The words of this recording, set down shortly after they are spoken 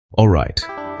Alright,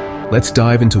 let's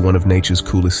dive into one of nature's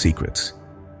coolest secrets.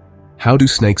 How do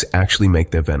snakes actually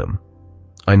make their venom?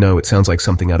 I know it sounds like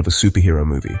something out of a superhero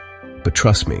movie, but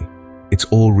trust me, it's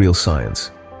all real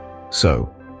science.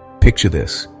 So, picture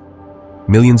this.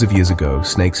 Millions of years ago,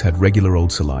 snakes had regular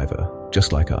old saliva,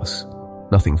 just like us.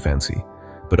 Nothing fancy.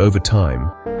 But over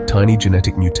time, tiny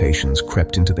genetic mutations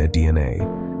crept into their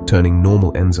DNA, turning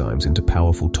normal enzymes into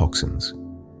powerful toxins.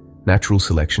 Natural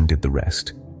selection did the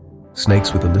rest.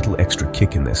 Snakes with a little extra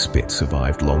kick in their spit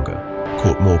survived longer,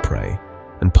 caught more prey,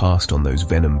 and passed on those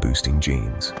venom-boosting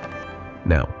genes.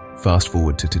 Now, fast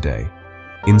forward to today.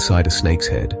 Inside a snake's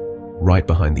head, right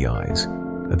behind the eyes,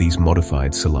 are these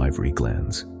modified salivary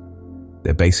glands.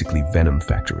 They're basically venom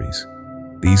factories.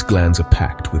 These glands are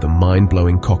packed with a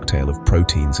mind-blowing cocktail of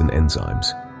proteins and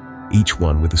enzymes, each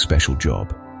one with a special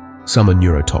job. Some are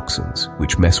neurotoxins,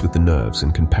 which mess with the nerves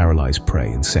and can paralyze prey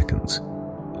in seconds.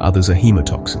 Others are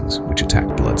hemotoxins, which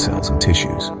attack blood cells and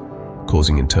tissues,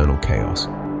 causing internal chaos.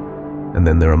 And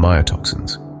then there are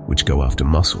myotoxins, which go after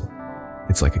muscle.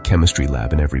 It's like a chemistry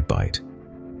lab in every bite.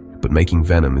 But making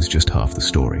venom is just half the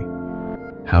story.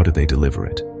 How do they deliver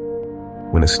it?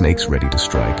 When a snake's ready to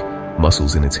strike,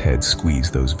 muscles in its head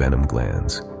squeeze those venom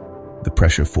glands. The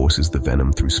pressure forces the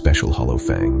venom through special hollow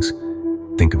fangs.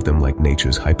 Think of them like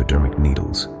nature's hypodermic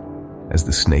needles. As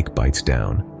the snake bites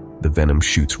down, the venom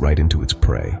shoots right into its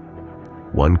prey.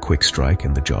 One quick strike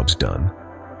and the job's done.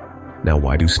 Now,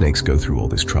 why do snakes go through all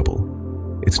this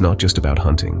trouble? It's not just about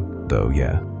hunting, though,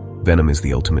 yeah. Venom is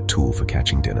the ultimate tool for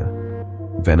catching dinner.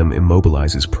 Venom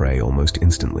immobilizes prey almost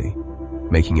instantly,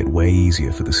 making it way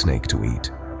easier for the snake to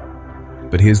eat.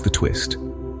 But here's the twist.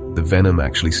 The venom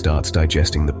actually starts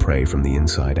digesting the prey from the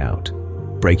inside out,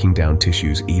 breaking down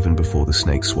tissues even before the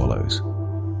snake swallows.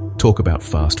 Talk about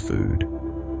fast food.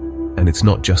 And it's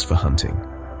not just for hunting.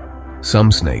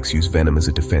 Some snakes use venom as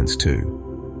a defense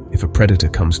too. If a predator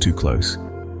comes too close,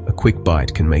 a quick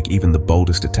bite can make even the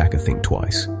boldest attacker think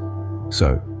twice.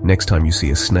 So, next time you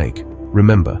see a snake,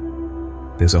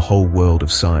 remember, there's a whole world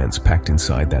of science packed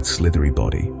inside that slithery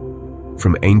body.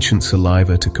 From ancient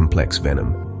saliva to complex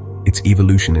venom, it's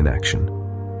evolution in action,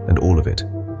 and all of it,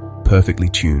 perfectly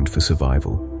tuned for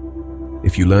survival.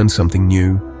 If you learned something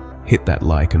new, hit that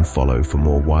like and follow for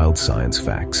more wild science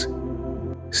facts.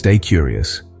 Stay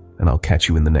curious, and I'll catch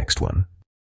you in the next one.